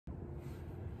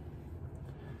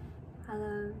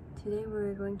Hello, today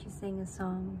we're going to sing a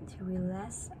song to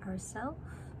relax ourselves.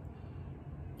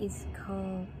 It's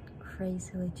called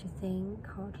Crazily to Think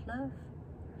Called Love.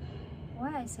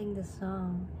 While I sing the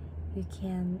song, you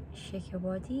can shake your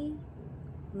body,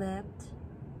 left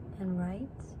and right.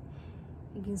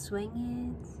 You can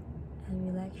swing it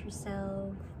and relax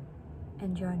yourself,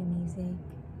 enjoy the music.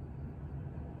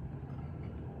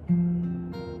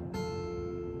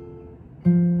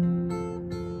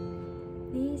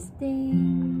 This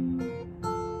thing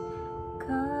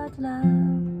called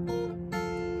love,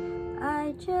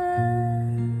 I just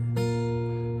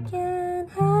can't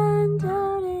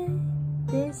handle it.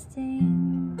 This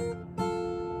thing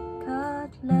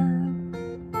called love,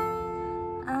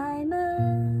 I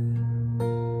must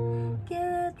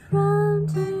get round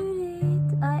to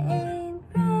it. I ain't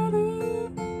ready.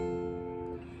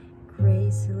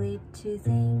 Crazily to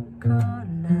think called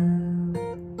love.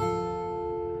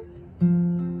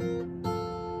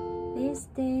 This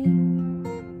thing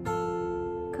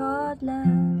called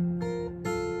love,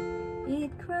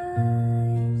 it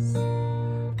cries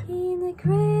in the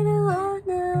cradle all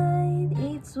night.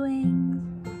 It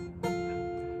swings,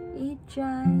 it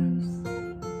jives,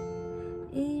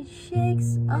 it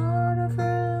shakes all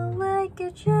over like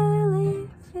a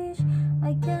jellyfish.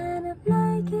 I cannot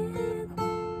like it.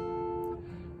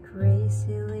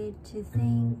 Crazily to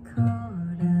think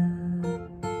called love.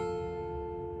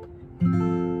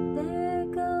 There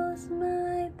goes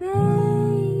my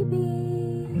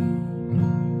baby.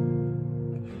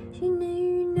 She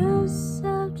knows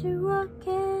how to rock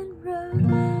and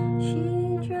roll.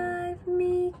 She drives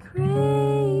me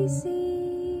crazy.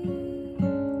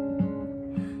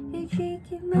 She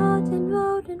gives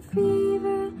modern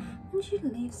fever, and she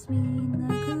leaves me in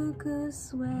a cuckoo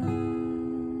sweat.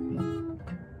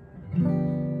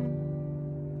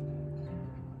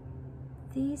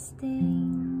 This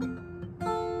thing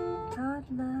called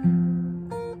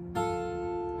love,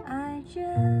 I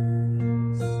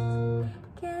just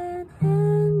can't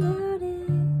handle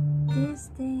it. This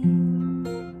thing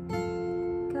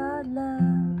called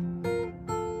love,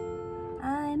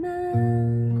 I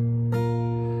must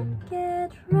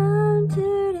get round to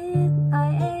it. I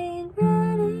ain't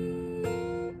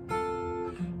ready.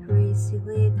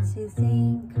 Crazily to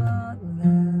think called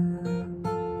love.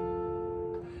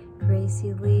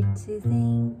 Crazily to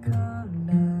think called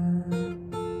love.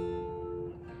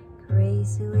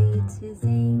 Crazily to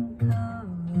think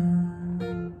called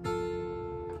love.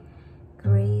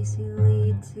 Crazily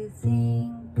to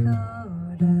think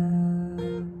called love.